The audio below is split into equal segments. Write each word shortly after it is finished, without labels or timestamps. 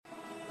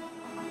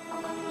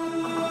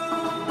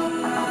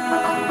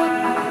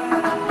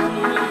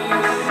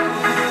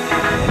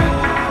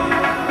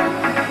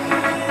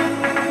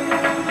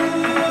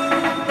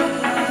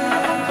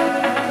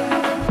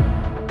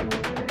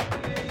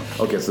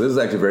so this is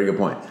actually a very good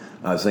point.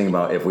 I was thinking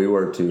about if we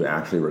were to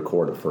actually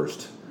record a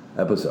first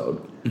episode,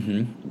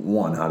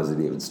 one, how does it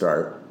even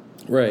start?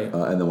 Right.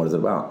 And then what is it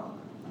about?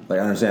 Like,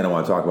 I understand I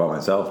want to talk about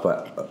myself,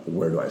 but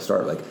where do I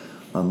start? Like,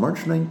 on March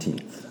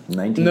 19th,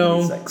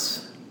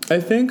 1986. No, I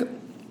think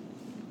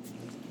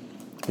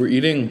we're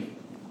eating...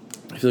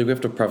 I feel like we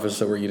have to preface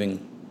that we're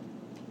eating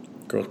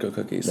Girl Scout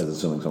cookies. That's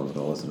assuming someone's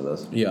going to listen to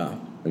this. Yeah.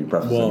 Are you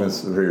prefacing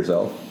this for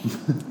yourself?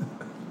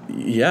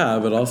 Yeah,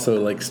 but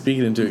also, like,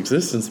 speaking into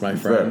existence, my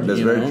friend. That's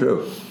very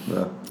true.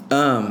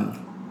 Yeah.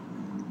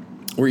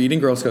 We're eating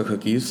Girl Scout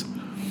cookies.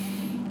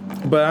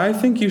 But I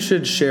think you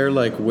should share,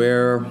 like,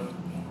 where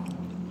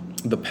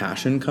the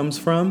passion comes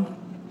from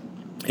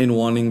in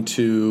wanting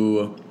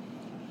to...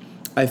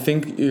 I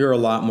think you're a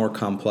lot more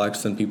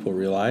complex than people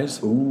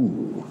realize.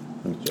 Ooh.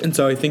 And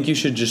so I think you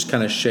should just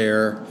kind of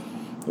share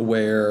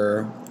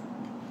where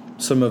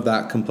some of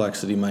that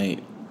complexity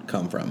might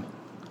come from.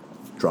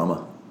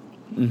 Trauma.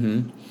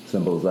 Mm-hmm.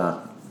 Simple as that.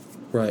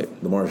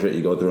 Right. The more shit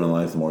you go through in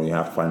life, the more you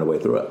have to find a way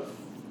through it.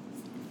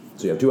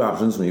 So you have two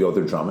options when you go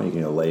through trauma. You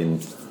can lay in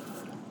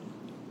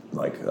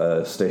like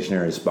a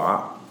stationary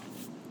spot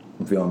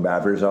and feeling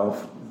bad for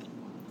yourself,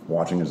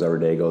 watching as every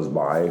day goes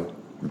by,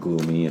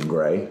 gloomy and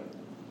gray.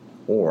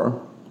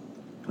 Or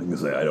you can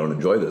say, I don't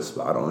enjoy this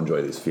spot. I don't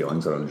enjoy these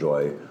feelings. I don't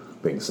enjoy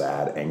being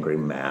sad, angry,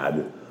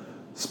 mad,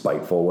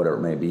 spiteful, whatever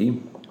it may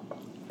be.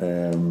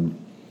 And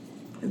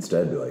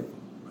instead be like,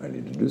 I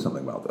need to do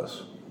something about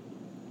this.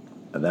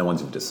 And then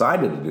once you've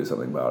decided to do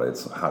something about it,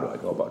 it's how do I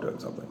go about doing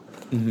something?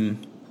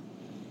 Mm-hmm.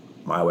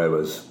 My way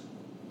was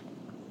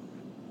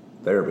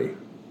therapy.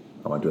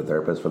 I went to a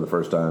therapist for the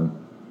first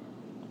time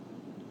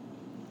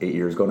 8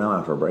 years ago now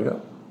after a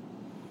breakup.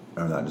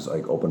 And that just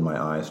like opened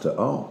my eyes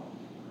to,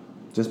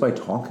 just by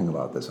talking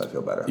about this, I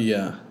feel better.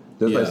 Yeah.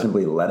 Just by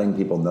simply letting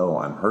people know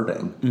I'm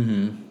hurting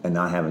and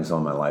not having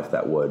someone in my life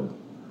that would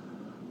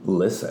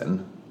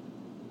listen,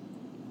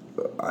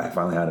 I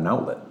finally had an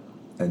outlet.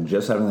 And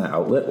just having that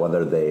outlet,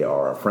 whether they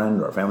are a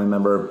friend or a family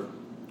member,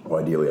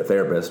 or ideally a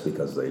therapist,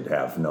 because they'd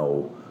have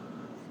no,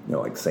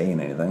 like saying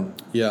anything.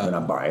 Yeah. They're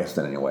not biased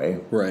in any way.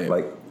 Right.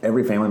 Like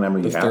every family member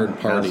you have third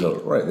party.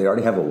 they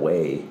already have a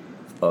way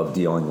of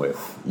dealing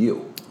with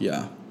you.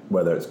 Yeah.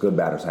 Whether it's good,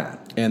 bad, or sad.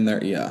 And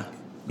they're, yeah.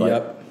 Right?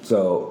 Yep.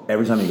 So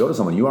every time you go to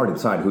someone, you already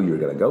decide who you're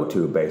going to go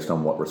to based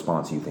on what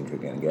response you think you're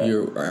going to get.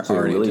 You're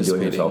really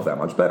doing yourself that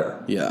much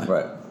better. Yeah.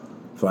 Right.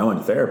 So I went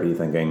to therapy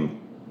thinking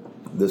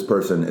this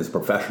person is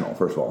professional,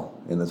 first of all,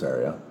 in this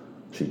area.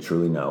 She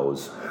truly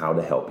knows how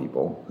to help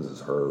people. This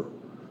is her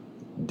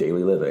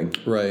daily living.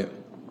 Right.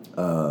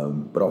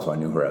 But also I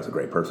knew her as a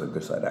great person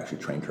because I'd actually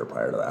trained her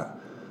prior to that.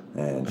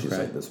 And she's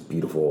like this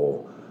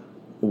beautiful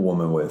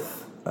woman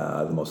with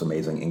the most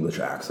amazing English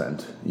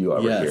accent you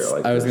ever hear.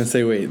 Like I was going to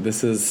say, wait,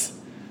 this is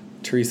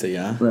Teresa,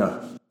 yeah? Yeah.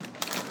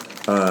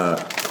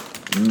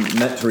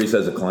 Met Teresa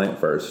as a client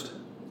first.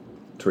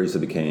 Teresa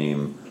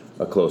became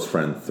a close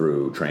friend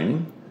through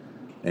training.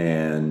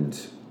 And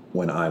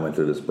when I went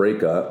through this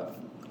breakup,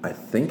 I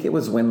think it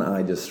was when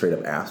I just straight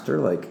up asked her,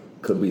 like,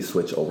 could we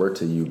switch over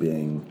to you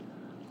being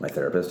my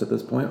therapist at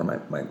this point, or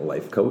my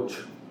life coach?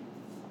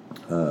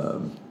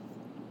 I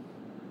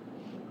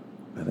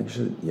think she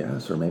said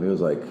yes, or maybe it was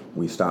like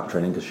we stopped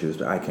training because she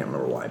was, I can't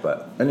remember why.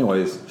 But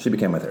anyways, she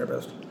became my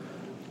therapist.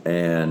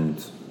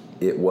 And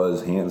it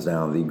was hands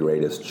down the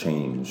greatest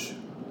change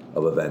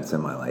of events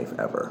in my life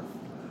ever.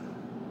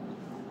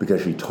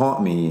 Because she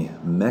taught me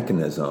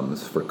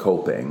mechanisms for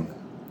coping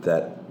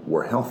that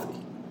were healthy.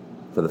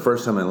 For the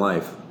first time in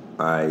life,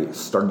 I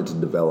started to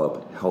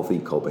develop healthy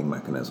coping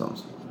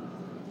mechanisms.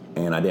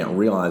 And I didn't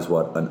realize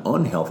what an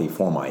unhealthy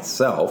for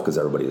myself, because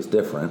everybody is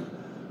different,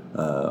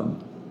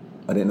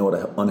 I didn't know what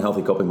an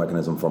unhealthy coping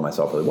mechanism for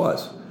myself really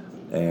was.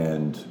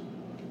 And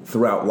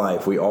throughout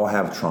life, we all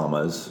have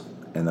traumas,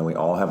 and then we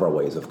all have our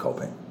ways of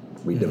coping.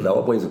 We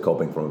develop ways of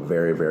coping from a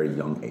very, very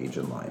young age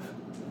in life.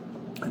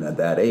 And at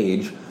that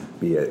age,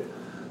 be it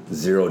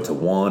 0 to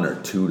 1 or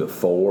 2 to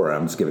 4,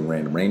 I'm just giving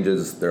random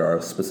ranges. There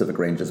are specific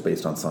ranges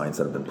based on science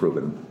that have been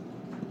proven.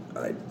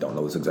 I don't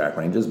know those exact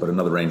ranges, but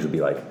another range would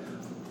be like,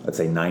 let's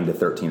say 9 to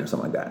 13 or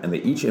something like that. And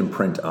they each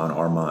imprint on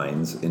our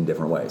minds in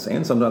different ways,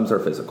 and sometimes they're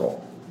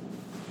physical.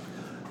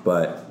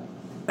 But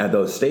at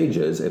those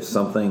stages, if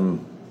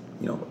something,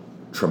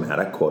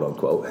 traumatic, quote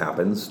unquote,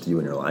 happens to you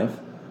in your life,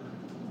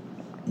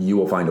 you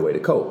will find a way to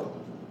cope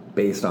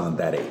based on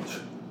that age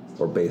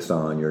or based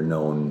on your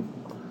known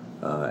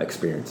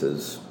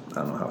experiences. I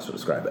don't know how else to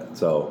describe it.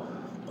 So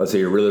let's say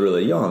you're really,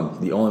 really young.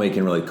 The only way you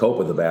can really cope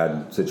with a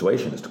bad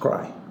situation is to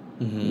cry.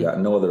 Mm-hmm. You got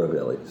no other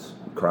abilities.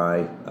 You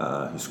cry,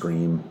 you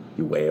scream,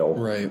 you wail.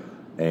 Right.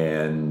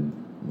 And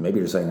maybe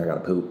you're saying I got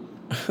to poop,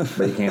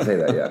 but you can't say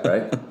that yet,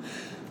 right?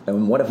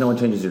 And what if no one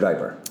changes your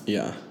diaper?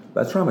 Yeah.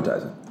 That's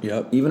traumatizing.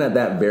 Yep. Even at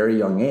that very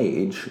young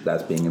age,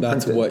 that's being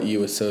imprinted. That's what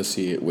you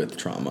associate with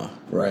trauma.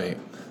 Right.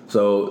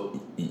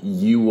 So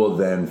you will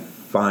then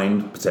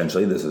find,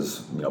 potentially, this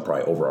is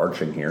probably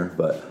overarching here,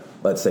 but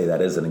let's say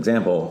that is an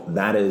example,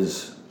 that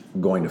is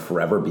going to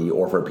forever be,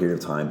 or for a period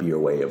of time, be your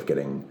way of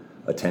getting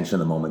attention in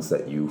the moments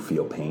that you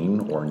feel pain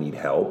or need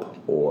help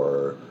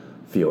or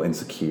feel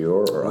insecure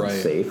or Right.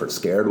 unsafe or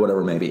scared,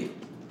 whatever it may be.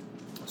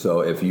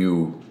 So if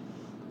you,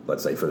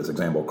 let's say for this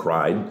example,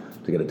 cried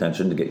to get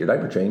attention to get your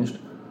diaper changed,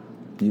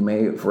 you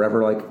may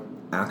forever like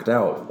act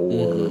out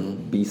or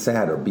be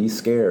sad or be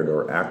scared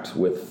or act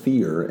with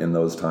fear in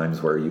those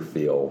times where you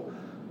feel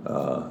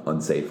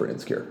unsafe or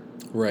insecure.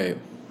 Right.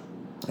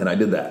 And I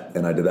did that.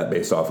 And I did that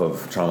based off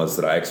of traumas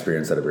that I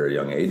experienced at a very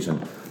young age, and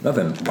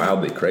nothing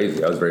wildly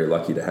crazy. I was very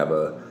lucky to have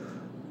a,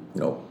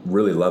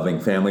 really loving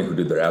family who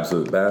did their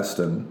absolute best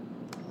and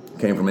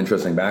came from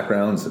interesting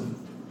backgrounds, and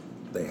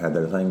they had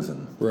their things.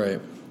 And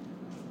Right.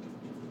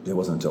 it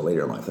wasn't until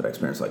later in life that I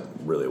experienced like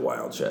really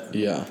wild shit.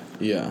 Yeah.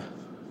 Yeah.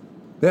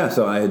 Yeah,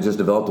 so I had just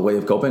developed a way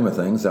of coping with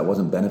things that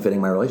wasn't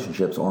benefiting my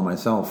relationships or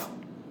myself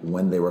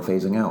when they were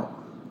phasing out.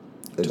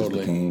 It just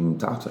became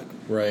toxic.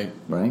 Right.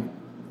 Right?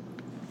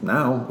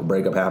 Now, a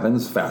breakup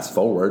happens, fast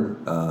forward,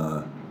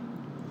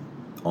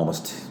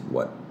 almost,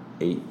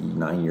 8,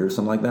 9 years,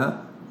 something like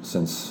that,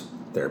 since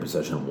therapy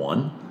session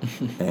 1.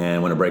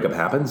 And when a breakup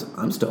happens,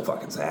 I'm still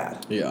fucking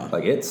sad. Yeah.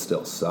 Like, it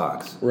still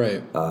sucks.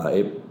 Right.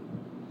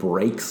 It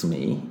breaks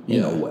me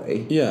in a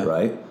way. Yeah.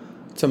 Right?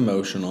 It's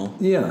emotional.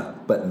 Yeah.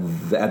 But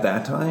at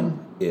that time,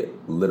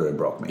 it literally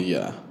broke me.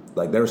 Yeah.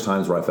 Like, there was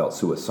times where I felt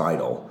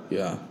suicidal.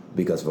 Yeah.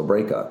 Because of a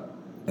breakup.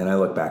 And I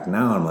look back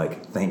now, I'm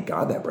like, thank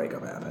God that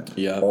breakup happened.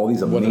 Yeah. All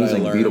these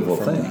amazing, beautiful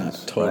from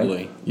things. that? Totally.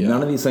 Right? Yeah.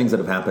 None of these things that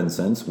have happened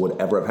since would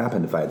ever have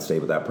happened if I had stayed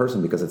with that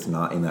person, because it's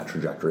not in that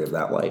trajectory of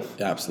that life.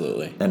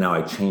 Absolutely. And now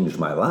I changed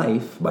my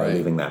life by Right.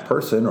 leaving that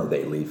person, or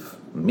they leave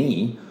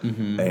me,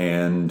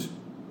 and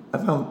I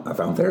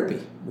found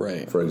therapy.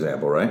 Right. For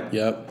example, right?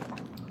 Yep.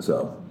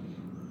 So.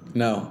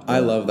 No, I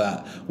love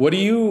that. What do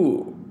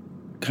you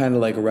kind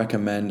of like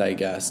recommend, I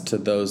guess, to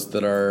those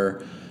that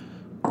are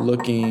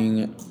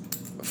looking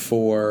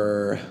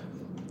for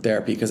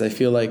therapy? Because I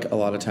feel like a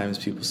lot of times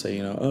people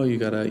say, oh, you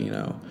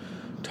gotta,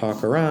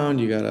 talk around,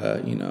 you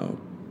gotta,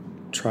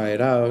 try it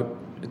out.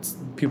 It's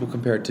people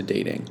compare it to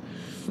dating.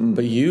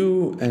 But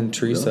you and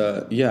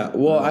Teresa,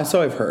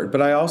 I've heard,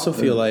 but I also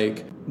feel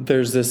like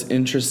there's this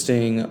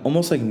interesting,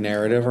 almost like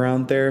narrative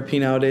around therapy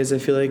nowadays. I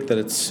feel like that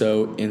it's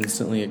so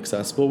instantly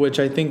accessible, which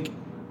I think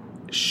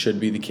should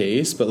be the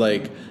case, but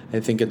like I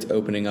think it's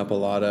opening up a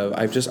lot of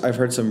I've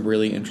heard some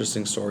really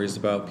interesting stories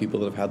about people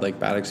that have had like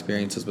bad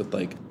experiences with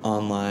like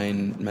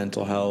online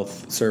mental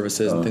health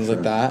services and things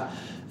like that.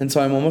 And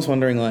so I'm almost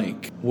wondering,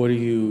 like, what do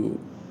you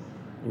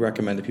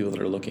recommend to people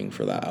that are looking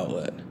for that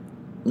outlet?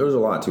 There's a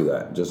lot to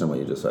that, just in what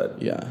you just said.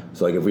 Yeah.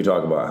 So like if we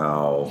talk about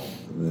how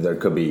there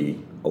could be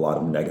a lot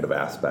of negative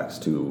aspects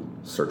to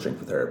searching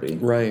for therapy.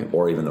 Right.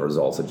 Or even the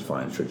results that you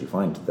find should you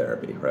find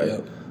therapy, right?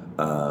 Yep.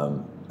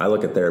 I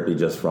look at therapy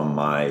just from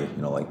my,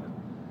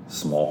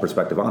 small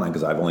perspective on it,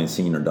 because I've only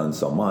seen or done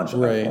so much.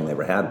 Right. I've only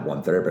ever had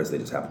one therapist. They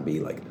just happen to be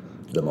like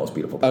the most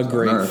beautiful A person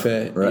great on earth.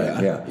 fit.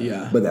 Right.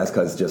 Yeah. But that's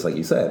because, just like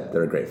you said,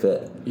 they're a great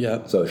fit.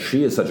 Yeah. So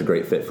she is such a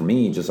great fit for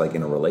me, just like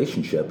in a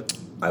relationship,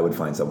 I would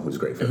find someone who's a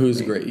great fit for me.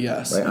 Who's great,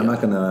 yes. Right? I'm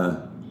not going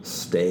to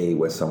stay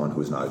with someone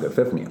who's not a good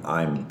fit for me.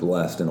 I'm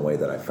blessed in a way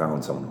that I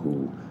found someone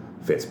who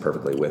fits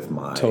perfectly with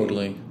my...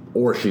 Totally.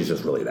 Or she's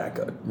just really that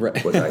good.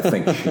 Right. Which I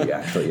think she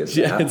actually is.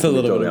 Yeah, it's a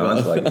little bit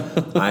honest.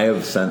 Like, I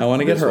have sent I want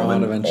to get her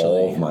on eventually.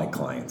 All of my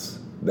clients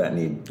that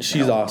need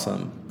She's help.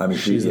 Awesome. I mean,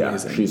 she's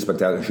amazing. She's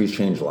spectacular. She's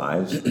changed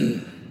lives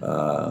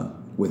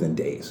within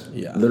days.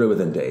 Yeah. Literally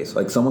within days.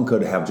 Like, someone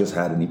could have just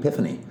had an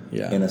epiphany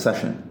Yeah. in a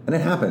session. And it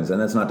happens. And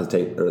that's not to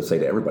take or to say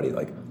to everybody,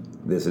 like,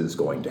 this is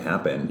going to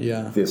happen.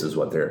 Yeah. This is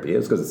what therapy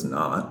is, because it's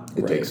not.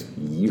 It takes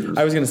years.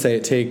 I was going to say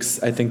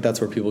I think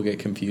that's where people get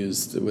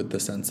confused with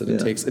the sense that it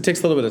takes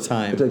a little bit of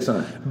time. It takes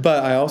time.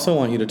 But I also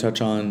want you to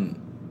touch on,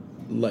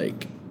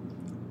 like,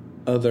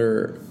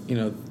 other,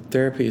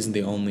 therapy isn't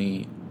the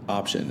only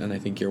option, and I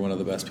think you're one of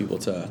the best people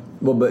to...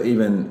 Well, but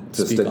even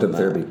to stick to the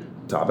therapy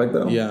topic,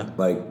 though,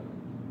 like,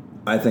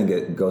 I think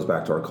it goes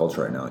back to our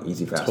culture right now.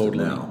 Easy, fast,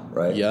 Totally. now,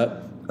 right?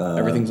 Yep.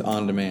 Everything's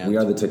on demand. We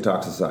are the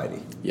TikTok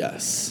society.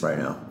 Yes. Right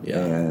now. Yeah.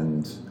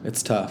 And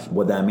it's tough.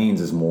 What that means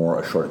is more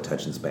a short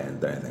attention span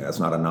than anything. That's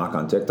not a knock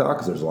on TikTok,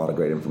 because there's a lot of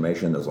great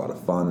information, there's a lot of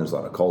fun, there's a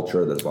lot of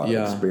culture, there's a lot of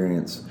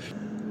experience.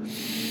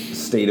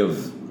 State of,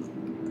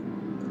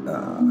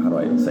 how do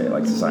I even say it,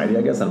 like society,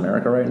 I guess, in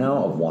America right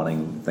now, of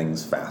wanting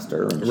things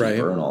faster and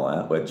cheaper and all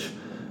that, which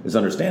is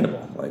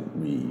understandable. Like,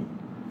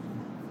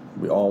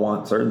 we all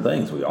want certain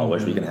things. We all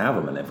wish we can have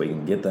them, and if we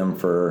can get them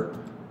for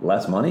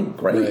less money,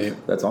 great.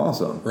 Right. That's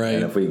awesome. Right.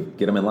 And if we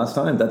get them in less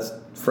time, that's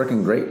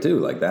freaking great too.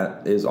 Like,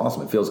 that is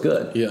awesome. It feels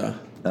good. Yeah.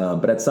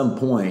 But at some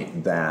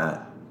point,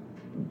 that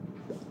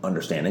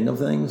understanding of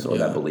things or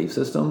that belief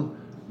system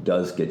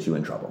does get you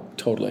in trouble.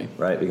 Totally.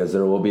 Right? Because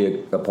there will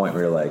be a point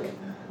where you're like,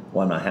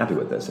 well, I'm not happy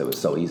with this. It was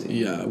so easy.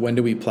 Yeah. When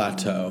do we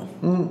plateau?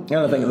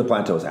 I think the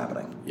plateau is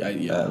happening.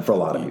 Yeah. For a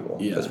lot of people,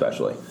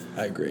 especially.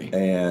 I agree.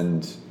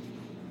 And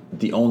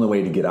the only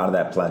way to get out of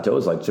that plateau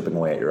is like chipping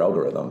away at your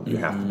algorithm. You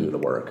have to do the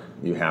work.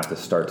 You have to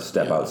start to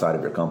step outside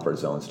of your comfort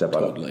zone, step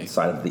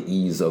outside of the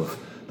ease of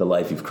the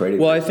life you've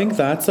created. Well, I think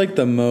that's like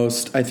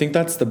I think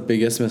that's the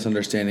biggest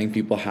misunderstanding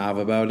people have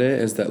about it,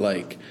 is that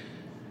like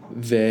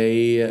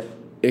they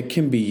it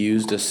can be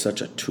used as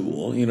such a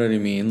tool. You know what I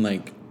mean?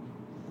 Like,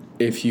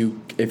 if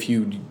you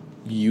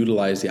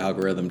utilize the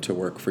algorithm to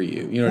work for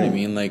you, you know what I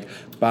mean? Like,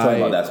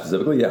 Talking about that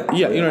specifically, yeah.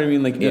 Yeah, you know what I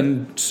mean? Like,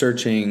 in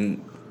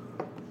searching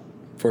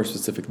for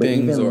specific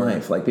things. Even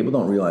life, like, people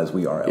don't realize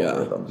we are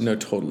algorithms. No,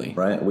 totally.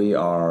 Right? We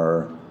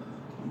are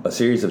a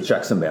series of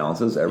checks and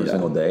balances every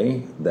single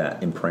day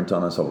that imprint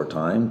on us over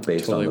time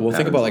based on the Well,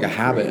 think about like a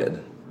habit.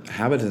 created. A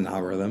habit is an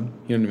algorithm.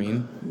 You know what I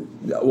mean?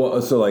 Yeah,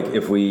 well, so like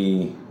if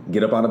we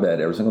get up out of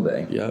bed every single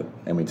day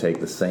and we take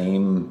the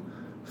same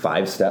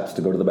 5 steps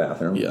to go to the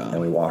bathroom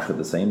and we wash with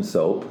the same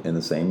soap in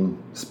the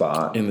same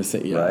spot.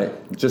 Right?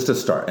 Just to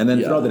start. And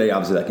then throughout the day,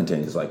 obviously that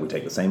continues. Like we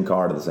take the same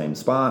car to the same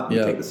spot, we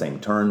take the same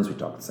turns, we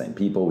talk to the same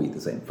people, we eat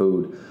the same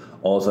food.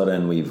 All of a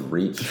sudden, we've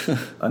reached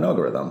an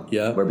algorithm.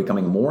 We're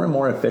becoming more and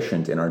more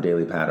efficient in our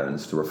daily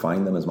patterns to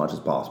refine them as much as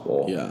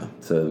possible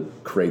to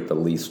create the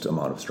least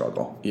amount of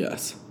struggle.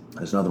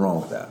 There's nothing wrong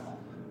with that.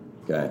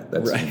 Okay?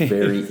 That's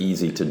very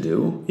easy to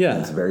do.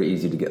 And it's very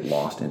easy to get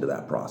lost into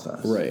that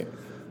process.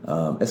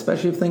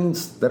 Especially if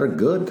things that are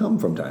good come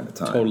from time to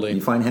time.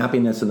 You find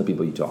happiness in the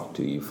people you talk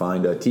to. You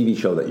find a TV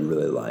show that you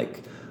really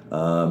like.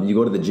 You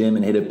go to the gym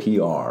and hit a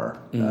PR.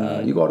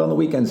 You go out on the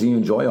weekends and you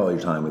enjoy all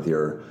your time with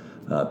your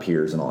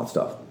peers and all that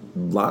stuff. A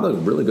lot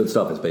of really good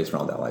stuff is based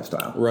around that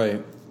lifestyle.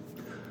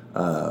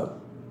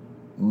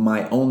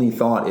 My only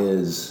thought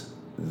is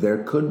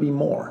there could be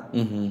more.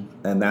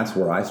 And that's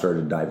where I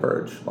started to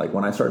diverge. Like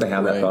when I started to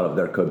have that thought of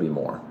there could be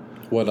more.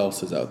 What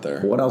else is out there?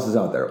 What else is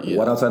out there?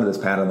 What outside of this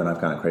pattern that I've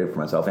kind of created for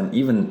myself? And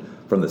even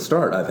from the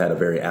start, I've had a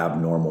very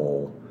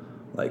abnormal,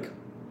 like,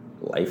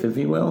 life, if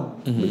you will,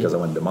 because I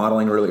went into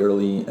modeling really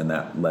early, and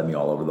that led me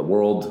all over the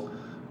world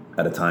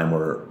at a time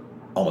where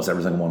almost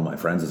every single one of my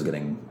friends is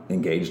getting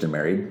engaged and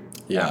married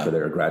after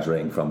they're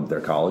graduating from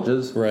their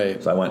colleges.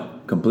 So I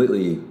went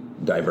completely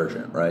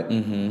divergent, right?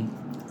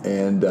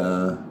 And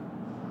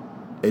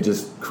it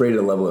just created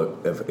a level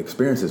of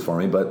experiences for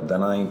me, but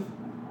then I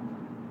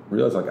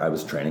realized, like, I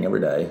was training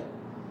every day.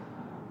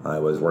 I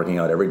was working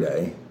out every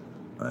day.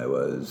 I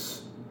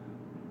was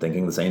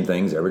thinking the same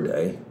things every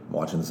day,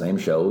 watching the same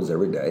shows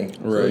every day.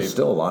 So there's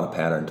still a lot of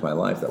pattern to my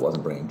life that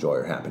wasn't bringing joy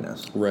or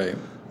happiness.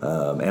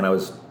 And I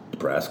was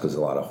depressed because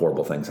a lot of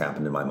horrible things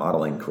happened in my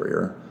modeling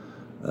career.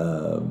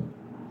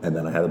 And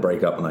then I had a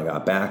breakup when I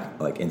got back,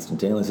 like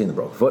instantaneously, and the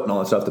broke foot and all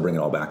that stuff to bring it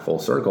all back full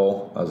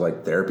circle. I was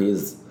like, therapy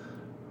is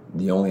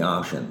the only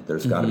option.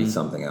 There's got to be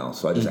something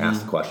else. So I just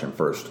asked the question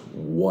first,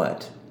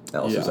 what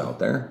else is out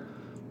there?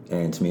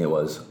 And to me, it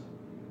was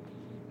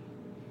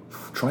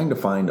trying to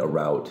find a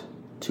route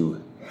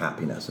to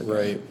happiness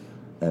again.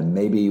 And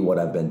maybe what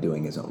I've been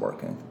doing isn't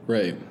working.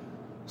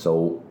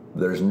 So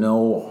there's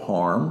no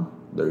harm,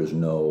 there's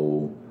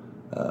no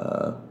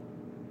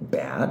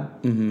bad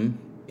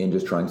in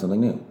just trying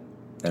something new.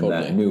 And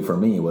that new for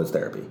me was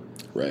therapy.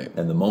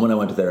 And the moment I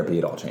went to therapy,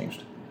 it all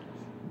changed.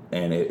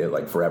 And it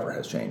like forever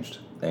has changed.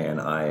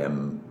 And I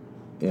am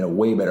in a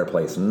way better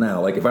place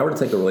now. Like if I were to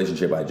take the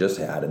relationship I just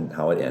had and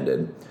how it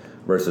ended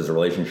versus a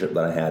relationship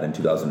that I had in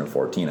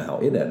 2014 and how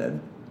it ended,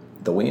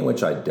 the way in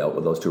which I dealt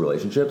with those two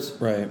relationships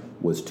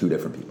was two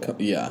different people.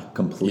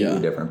 Completely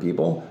different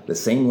people. The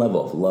same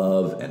level of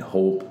love and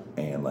hope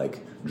and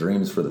like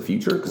dreams for the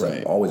future, because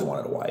I've always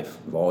wanted a wife.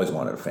 I've always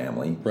wanted a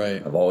family.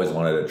 I've always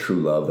wanted a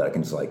true love that I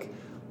can just like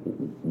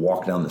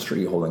walk down the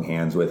street holding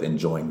hands with,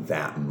 enjoying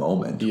that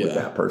moment with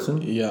that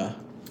person.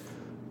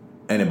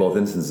 And in both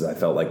instances, I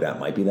felt like that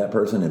might be that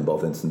person. In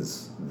both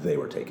instances, they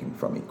were taken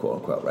from me, quote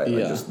unquote, right?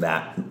 Like just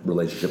that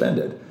relationship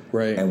ended.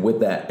 And with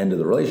that end of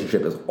the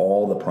relationship is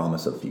all the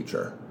promise of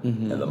future.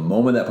 And the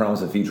moment that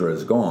promise of future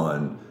is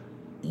gone,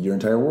 your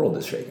entire world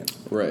is shaken.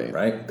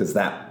 Right? Because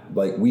that,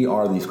 like, we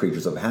are these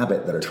creatures of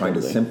habit that are trying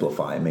to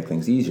simplify and make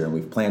things easier. And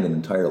we've planned an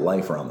entire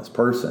life around this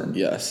person.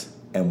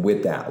 And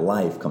with that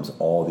life comes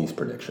all these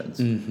predictions.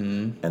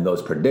 And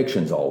those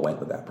predictions all went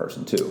with that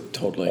person too.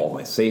 All of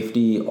my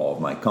safety, all of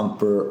my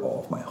comfort,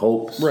 all of my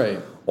hopes.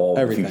 All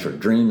the future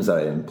dreams that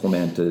I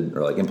implemented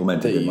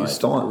in my thoughts.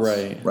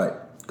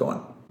 Go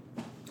on.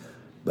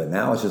 But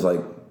now it's just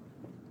like,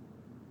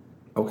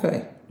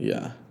 okay.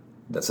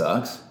 That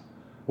sucks.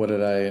 What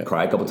did I...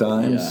 Cry a couple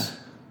times.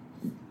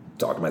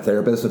 Talk to my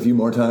therapist a few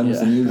more times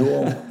than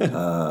usual.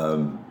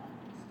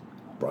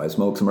 Probably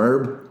smoke some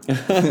herb.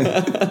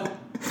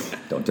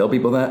 Don't tell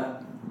people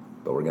that,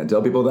 but we're going to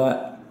tell people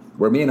that.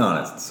 We're being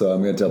honest, so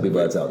I'm going to tell people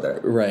that's out there.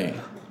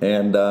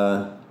 And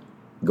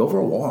go for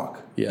a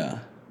walk.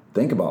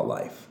 Think about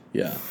life.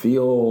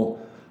 Feel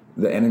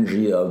the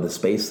energy of the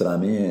space that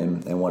I'm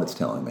in and what it's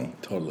telling me.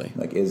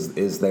 Like,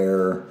 is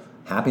there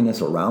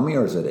happiness around me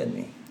or is it in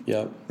me?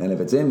 And if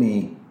it's in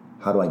me,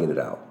 how do I get it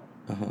out?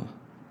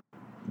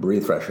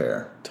 Breathe fresh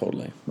air.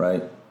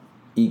 Right?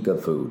 Eat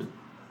good food.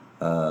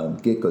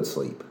 Get good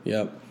sleep.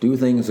 Do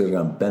things that are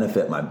going to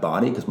benefit my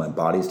body because my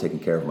body's taking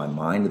care of my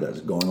mind that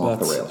is going off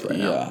the rails right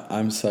now.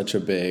 I'm such a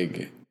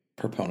big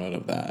proponent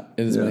of that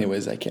in as many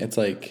ways I can. It's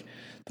like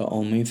the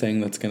only thing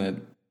that's going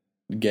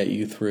to get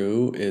you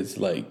through is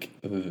like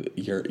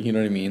you know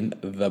what I mean?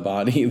 The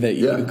body that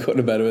you go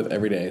to bed with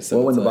every day. So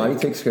well, when the body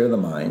takes care of the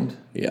mind,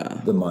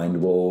 yeah, the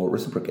mind will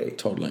reciprocate.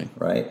 Totally.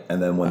 Right?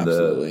 And then when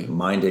the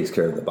mind takes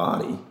care of the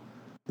body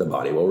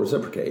will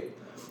reciprocate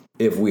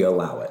if we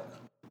allow it.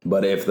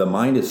 But if the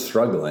mind is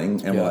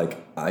struggling and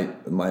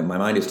my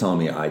mind is telling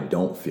me I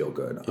don't feel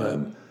good. Yeah.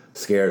 I'm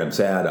scared, I'm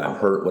sad, I'm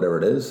hurt, whatever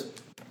it is.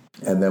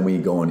 And then we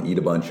go and eat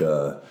a bunch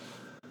of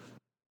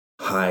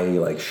high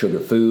like sugar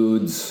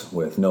foods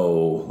with no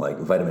like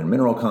vitamin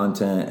mineral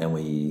content, and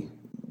we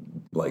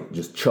like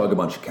just chug a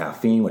bunch of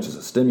caffeine, which is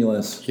a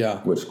stimulus,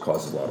 which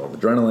causes a lot of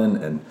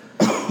adrenaline. And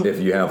if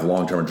you have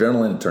long-term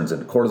adrenaline, it turns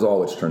into cortisol,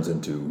 which turns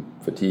into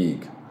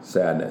fatigue,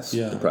 sadness,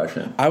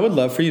 depression. I would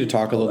love for you to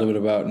talk a little bit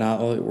about,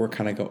 now that we're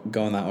kind of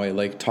going that way,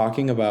 like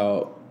talking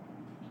about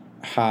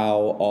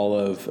how all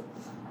of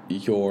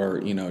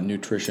your,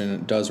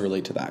 nutrition does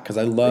relate to that. Because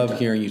I love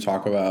hearing you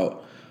talk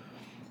about.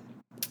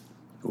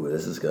 Ooh,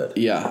 this is good.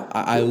 Yeah,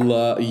 I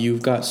love,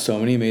 you've got so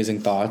many amazing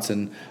thoughts,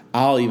 and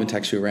I'll even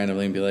text you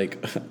randomly and be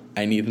like,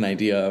 I need an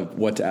idea of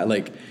what to add.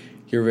 Like,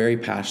 you're very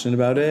passionate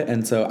about it.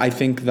 And so I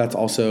think that's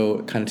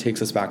also kind of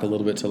takes us back a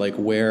little bit to like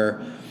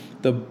where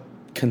the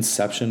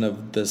conception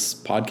of this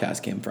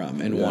podcast came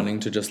from, and wanting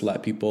to just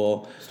let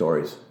people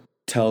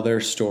tell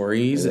their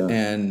stories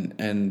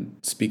and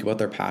speak about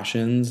their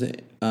passions.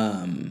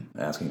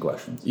 Asking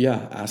questions.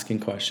 Yeah,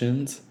 asking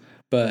questions.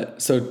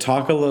 But so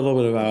talk a little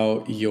bit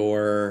about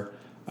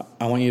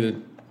I want you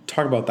to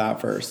talk about that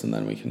first, and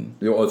then we can.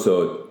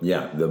 So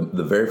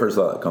the very first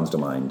thought that comes to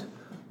mind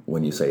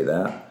when you say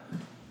that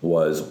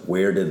was,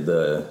 where did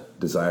the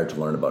desire to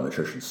learn about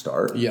nutrition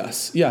start?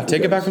 Yes. Yeah.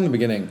 Take it back from the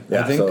beginning.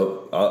 Yeah.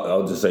 So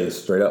I'll just say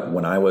straight up,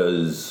 when I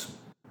was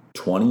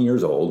 20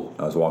 years old,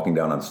 I was walking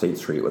down on State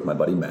Street with my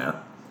buddy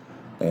Matt,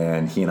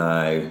 and he and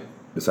I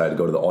decided to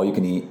go to the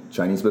all-you-can-eat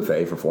Chinese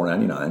buffet for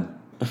 $4.99.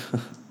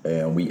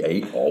 And we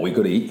ate all we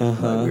could eat.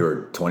 Like, we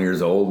were 20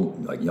 years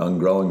old, like young,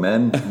 growing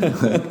men.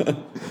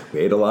 We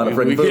ate a lot of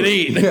freaking food.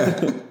 We could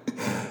eat.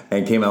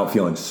 And came out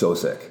feeling so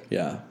sick.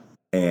 Yeah.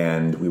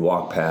 And we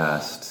walked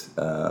past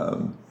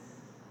an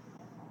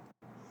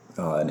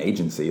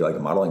agency, like a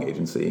modeling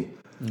agency.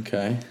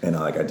 Okay. And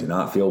I do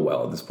not feel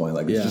well at this point.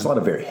 Like, it's just a lot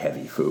of very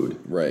heavy food.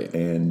 Right.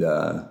 And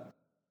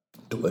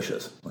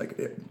delicious. Like,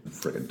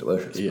 freaking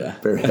delicious. Yeah.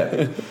 Very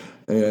heavy.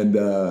 And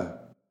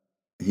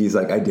he's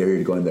like, I dare you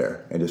to go in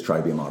there and just try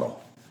to be a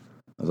model.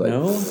 I was like,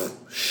 no?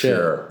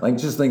 Sure. Like,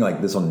 just think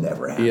like this will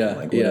never happen.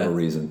 Like, whatever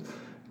reason.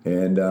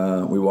 And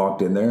we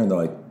walked in there, and they're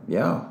like,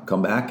 yeah,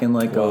 come back in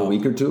like a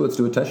week or two. Let's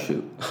do a test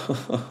shoot.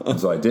 And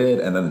so I did.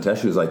 And then the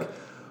test shoot was like,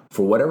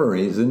 for whatever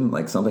reason,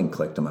 like something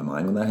clicked in my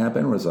mind when that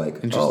happened. Was like,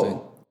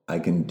 oh, I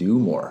can do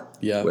more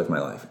with my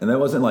life. And that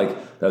wasn't like,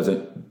 that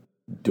wasn't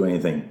doing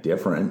anything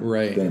different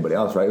than anybody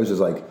else, right? It was just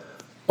like,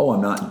 oh,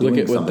 I'm not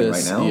doing something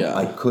right now. Yeah.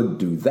 I could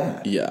do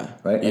that. Yeah.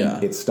 Right?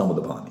 And it stumbled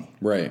upon me.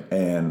 Right.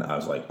 And I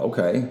was like,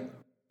 okay,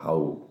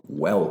 how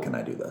well can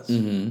I do this?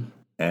 Mm-hmm.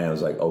 And I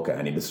was like, okay,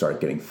 I need to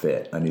start getting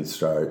fit. I need to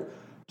start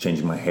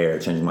changing my hair,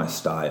 changing my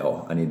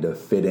style. I need to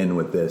fit in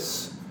with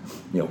this,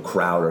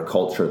 crowd or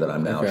culture that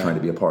I'm now trying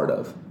to be a part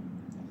of.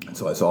 And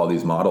so I saw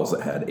these models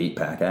that had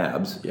 8-pack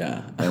abs.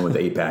 Yeah. And with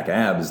 8-pack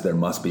abs, there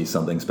must be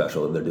something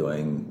special that they're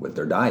doing with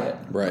their diet.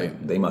 Right.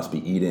 Like, they must be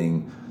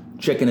eating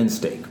chicken and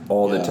steak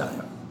all the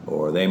time.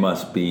 Or they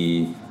must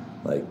be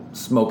like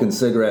smoking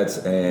cigarettes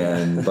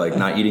and like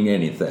not eating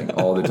anything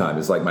all the time.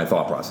 It's like my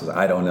thought process.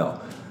 I don't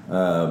know.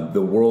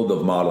 The world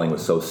of modeling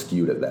was so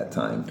skewed at that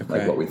time,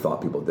 like what we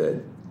thought people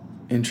did.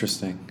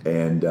 Interesting.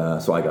 And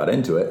so I got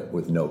into it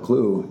with no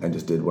clue and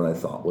just did what I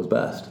thought was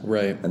best.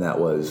 Right. And that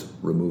was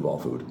remove all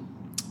food.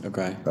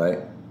 Okay. Right?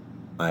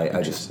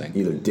 I just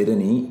either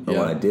didn't eat, or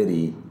when I did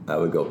eat, I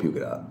would go puke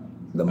it up.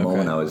 The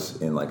moment I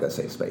was in like a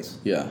safe space.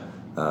 Yeah.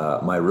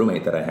 My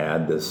roommate that I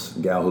had, this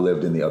gal who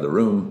lived in the other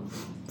room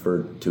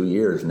for 2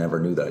 years, never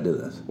knew that I did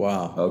this.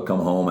 Wow. I would come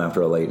home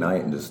after a late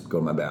night and just go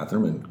to my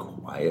bathroom and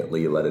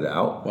quietly let it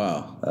out.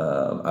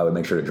 Wow. I would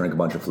make sure to drink a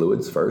bunch of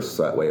fluids first,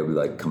 so that way it would be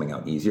like coming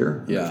out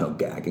easier. Yeah. There's no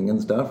gagging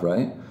and stuff,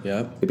 right?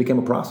 Yeah. It became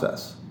a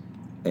process.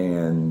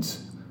 And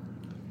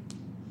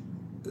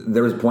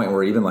there was a point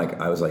where even like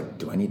I was like,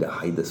 do I need to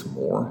hide this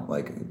more?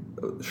 Like,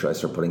 should I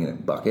start putting it in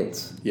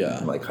buckets? Yeah.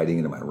 And like hiding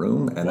it in my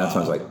room? And that's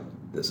when I was like,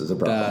 this is a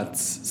problem.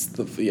 That's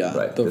this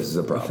is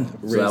a problem.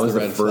 So that was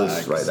the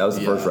first, that was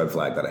the first red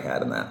flag that I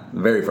had in that.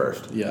 The very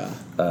first. Yeah.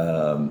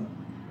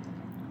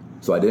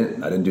 So I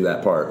didn't do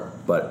that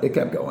part, but it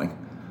kept going.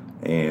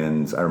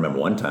 And I remember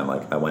one time,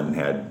 like, I went and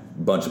had a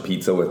bunch of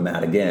pizza with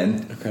Matt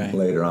again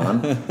later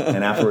on.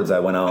 And afterwards I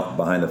went out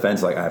behind the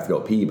fence, like, I have to go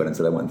pee, but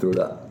instead I went and threw it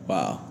up.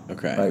 Wow.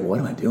 Okay. Like, what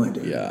am I doing,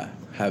 dude? Yeah.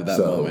 Have that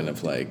moment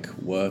of like,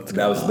 what's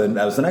that was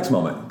the next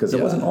moment, because it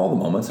wasn't all the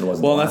moments. It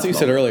wasn't. Well, that's what you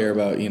said earlier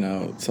about,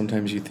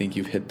 sometimes you think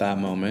you've hit that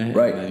moment,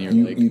 right? And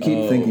then you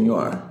keep thinking you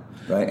are,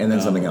 right? And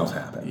then something else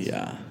happens.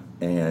 Yeah.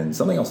 And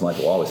something else in life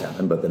will always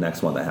happen, but the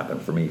next one that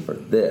happened for me for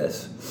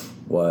this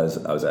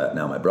was I was at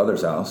my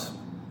brother's house,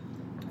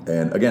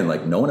 and again,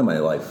 like, no one in my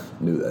life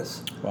knew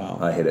this. Wow.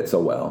 I hid it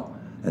so well,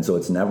 and so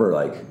it's never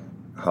like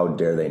how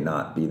dare they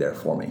not be there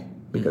for me?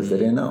 Because they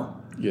didn't know.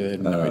 Yeah, they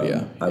had no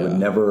idea. I would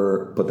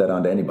never put that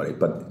onto anybody.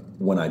 But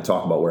when I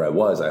talk about where I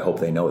was, I hope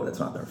they know that's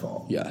not their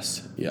fault.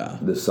 Yes, yeah.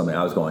 This is something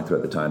I was going through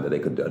at the time that they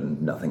could have done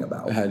nothing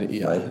about. Right?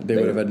 They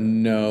would have had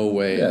no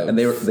way of... And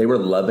they were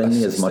loving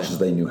me as much as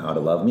they knew how to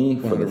love me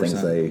for 100%. The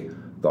things they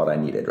thought I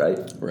needed, right?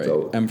 Right,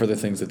 so, and for the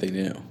things that they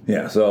knew.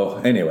 Yeah, so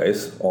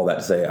anyways, all that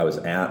to say, I was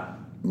at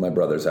my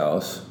brother's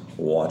house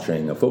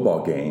watching a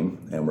football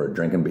game, and we're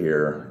drinking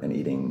beer and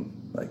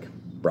eating, like,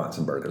 brats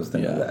and burgers,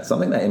 things like that.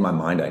 Something that in my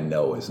mind I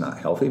know is not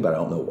healthy, but I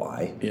don't know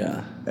why.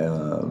 Yeah.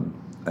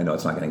 I know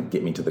it's not going to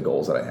get me to the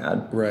goals that I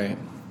had. Right.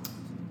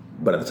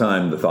 But at the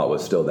time, the thought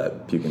was still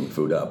that puking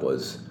food up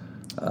was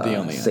the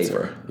only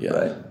safer, answer.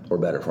 Right? Or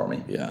better for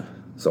me. Yeah.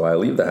 So I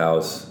leave the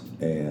house,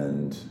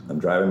 and I'm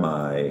driving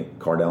my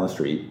car down the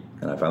street,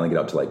 and I finally get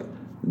up to, like,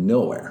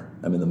 nowhere.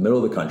 I'm in the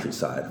middle of the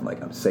countryside. I'm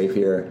like, I'm safe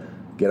here.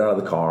 Get out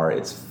of the car.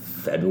 It's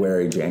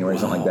February, January,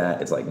 something like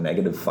that. It's like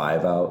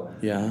 -5 out.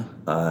 Yeah.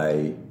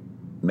 I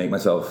make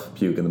myself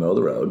puke in the middle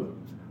of the road,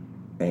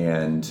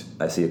 and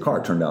I see a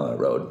car turn down that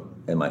road.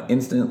 And my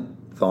instant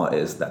thought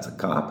is, that's a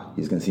cop.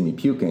 He's going to see me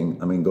puking.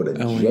 I'm going to go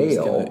to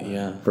jail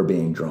for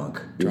being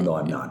drunk, even though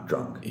I'm not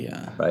drunk.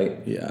 Yeah. Right?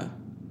 Yeah.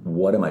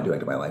 What am I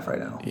doing to my life right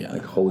now? Yeah.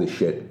 Like, holy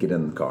shit, get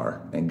in the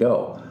car and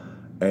go.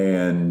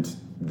 And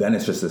then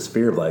it's just this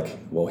fear of, like,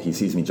 well, he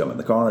sees me jump in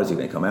the car. Is he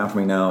going to come after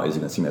me now? Is he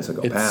going to see me as I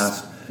go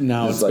past?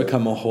 Now it's like,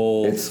 become a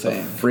whole it's thing.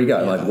 A freak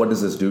out. Yeah. Like, what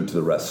does this do to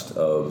the rest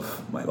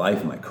of my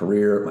life, my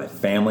career, my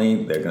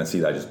family? They're going to see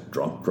that I just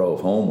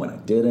drove home when I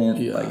didn't.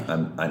 Yeah. Like,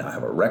 I now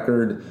have a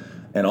record.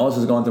 And all this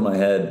is going through my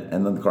head,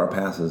 and then the car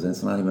passes, and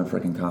it's not even a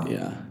freaking cop.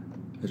 Yeah.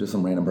 It's just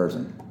some random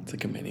person. It's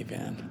like a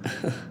minivan.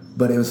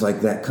 But it was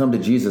like that come to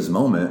Jesus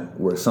moment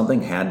where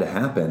something had to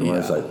happen, where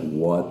it's like,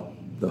 what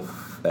the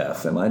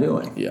F am I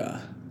doing?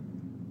 Yeah.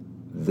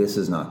 This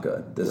is not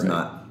good. This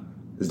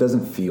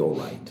doesn't feel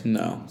right.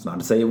 No. It's not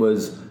to say it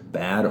was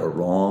bad or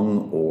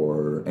wrong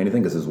or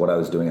anything, because this is what I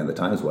was doing at the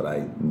time, is what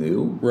I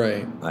knew.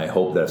 Right. I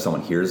hope that if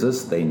someone hears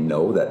this, they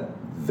know that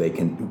they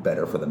can do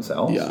better for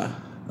themselves. Yeah.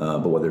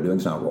 But what they're doing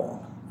is not wrong.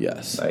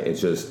 Yes. Right?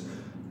 It's just,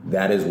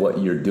 that is what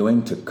you're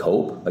doing to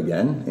cope,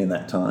 again, in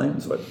that time.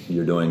 It's what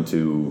you're doing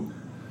to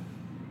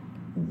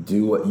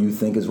do what you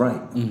think is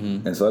right.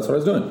 Mm-hmm. And so that's what I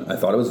was doing. I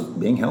thought it was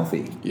being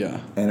healthy. Yeah.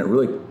 And it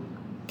really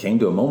came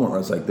to a moment where I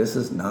was like, this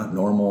is not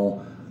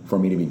normal for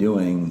me to be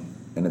doing,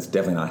 and it's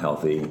definitely not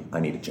healthy. I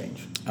need to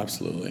change.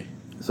 Absolutely.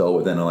 So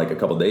within like a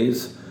couple of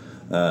days,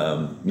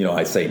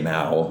 I say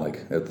now,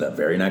 like the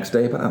very next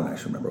day, but I don't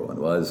actually remember when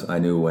it was. I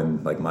knew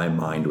when, like, my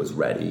mind was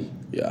ready.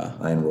 Yeah.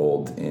 I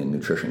enrolled in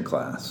nutrition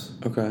class.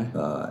 Okay.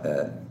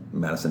 At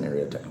Madison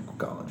Area Technical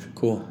College.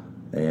 Cool.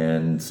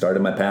 And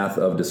started my path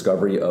of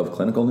discovery of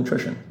clinical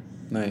nutrition.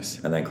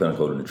 Nice. And then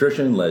clinical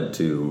nutrition led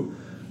to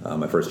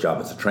my first job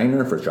as a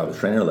trainer. First job as a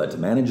trainer led to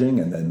managing,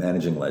 and then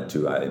managing led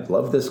to I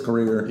love this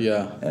career.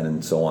 Yeah.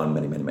 And so on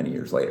many, many, many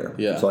years later.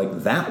 Yeah. So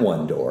like that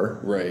one door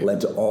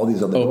led to all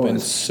these other Opened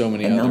doors. so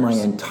many and others. now my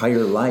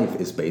entire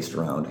life is based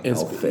around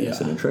health,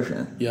 fitness, and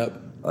nutrition.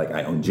 Yep. Like,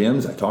 I own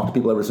gyms. I talk to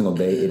people every single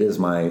day. It is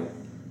my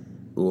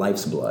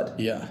life's blood.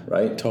 Yeah.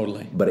 Right?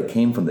 Totally. But it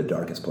came from the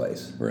darkest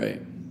place.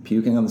 Right.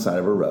 Puking on the side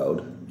of a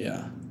road.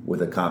 Yeah. With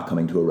a cop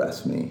coming to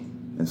arrest me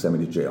and send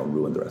me to jail,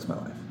 ruined the rest of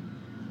my life.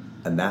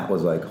 And that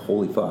was like,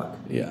 holy fuck.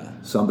 Yeah.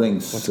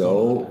 Something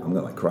I'm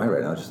gonna like cry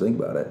right now just think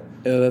about it.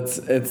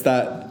 It's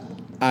that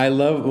I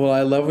love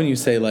when you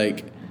say,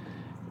 like,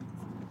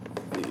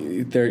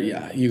 you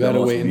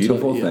gotta wait until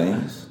beautiful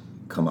things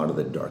come out of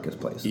the darkest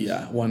places.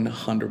 Yeah,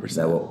 100%.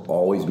 That will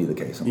always be the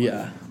case in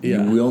life.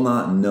 Yeah. You will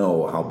not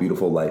know how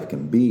beautiful life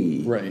can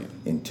be right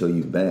until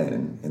you've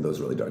been in those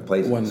really dark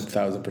places.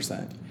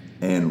 1,000%.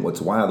 And what's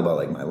wild about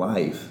like my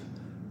life,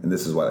 and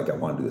this is why like I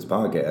want to do this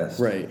podcast.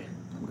 Right.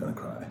 I'm gonna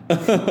cry.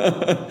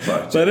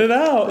 Let it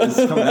out. This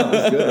is coming out.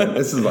 This is good.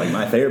 This is like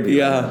my therapy.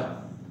 Yeah.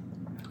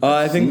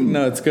 I think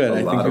it's good.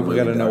 I think people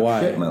got to know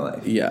why. Shit in my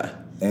life. Yeah.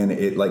 And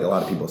it, like, a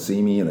lot of people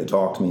see me and they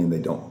talk to me and they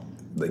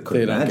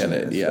couldn't imagine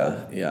get it. Yeah.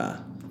 Stuff. Yeah.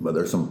 But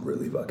there's some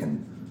really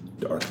fucking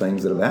dark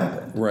things that have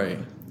happened. Right.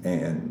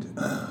 And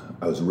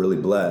I was really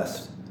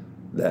blessed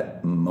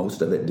that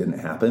most of it didn't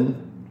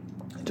happen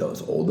until I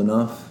was old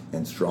enough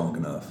and strong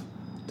enough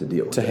to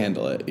deal with it. To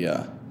handle it.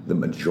 Yeah. The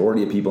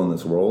majority of people in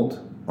this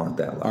world aren't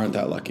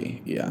that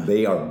lucky. Yeah.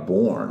 They are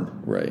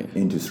born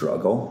into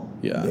struggle.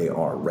 Yeah. They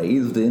are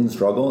raised in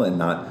struggle, and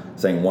not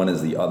saying one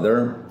is the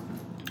other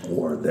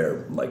or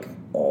they're like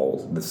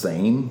all the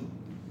same.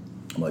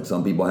 Like,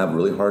 some people have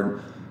really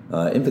hard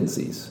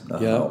infancies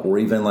or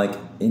even like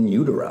in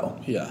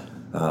utero. Yeah.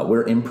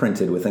 We're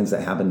imprinted with things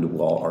that happened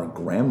while our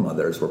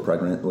grandmothers were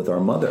pregnant with our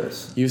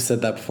mothers. You've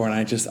said that before, and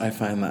I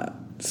find that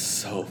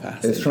so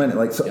fascinating. It's trying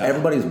to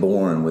everybody's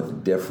born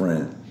with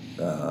different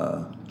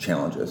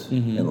challenges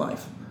in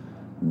life.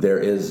 There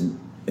is,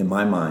 in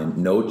my mind,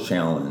 no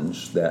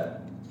challenge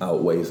that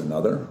outweighs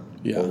another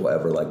or will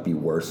ever like be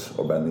worse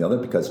or better than the other,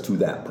 because to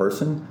that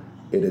person,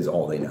 it is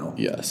all they know.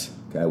 Yes.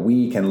 Okay,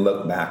 we can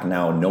look back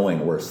now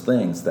knowing worse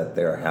things, that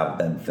there have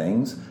been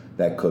things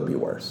that could be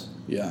worse.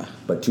 Yeah.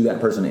 But to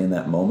that person in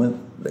that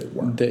moment, they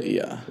weren't.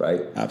 Yeah.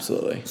 Right?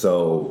 Absolutely.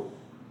 So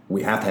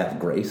we have to have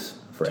grace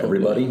for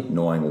everybody,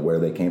 knowing where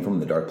they came from,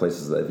 the dark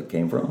places that they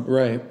came from.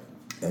 Right.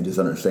 And just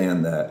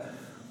understand that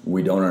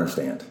we don't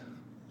understand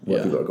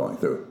what people are going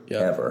through,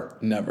 ever.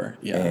 Never,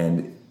 yeah.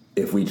 And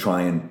if we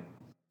try and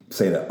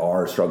say that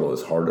our struggle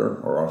is harder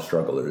or our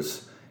struggle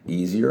is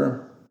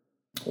easier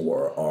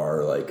or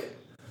our, like,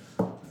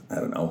 I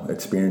don't know,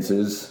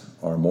 experiences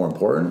are more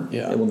important,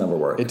 it will never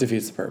work. It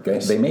defeats the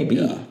purpose. Okay? They may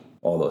be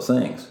all those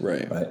things.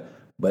 Right.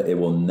 But it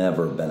will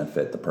never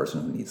benefit the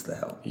person who needs the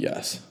help.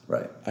 Yes.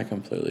 Right. I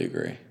completely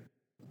agree.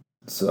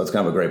 So that's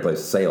kind of a great place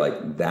to say,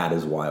 like, that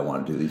is why I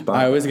want to do these podcasts.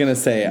 I was going to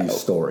say...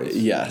 these stories.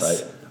 Yes.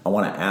 Right? I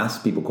want to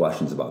ask people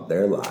questions about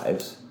their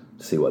lives,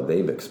 see what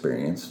they've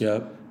experienced.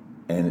 Yep.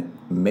 And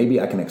maybe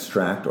I can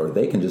extract, or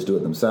they can just do it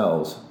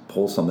themselves,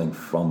 pull something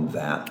from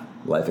that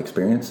life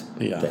experience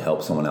to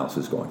help someone else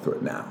who's going through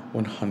it now.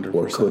 100%.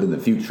 Or could in the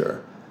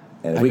future.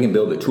 And if we can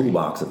build a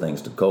toolbox of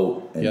things to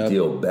cope and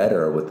deal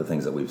better with the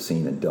things that we've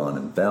seen and done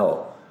and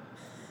felt,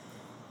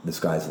 the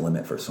sky's the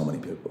limit for so many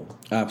people.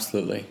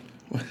 Absolutely.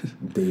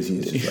 Daisy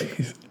is just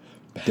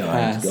like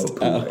dying to go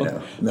poo right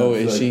now. No,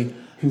 is she?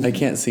 I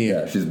can't see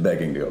her. Yeah, she's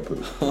begging to go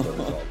poo.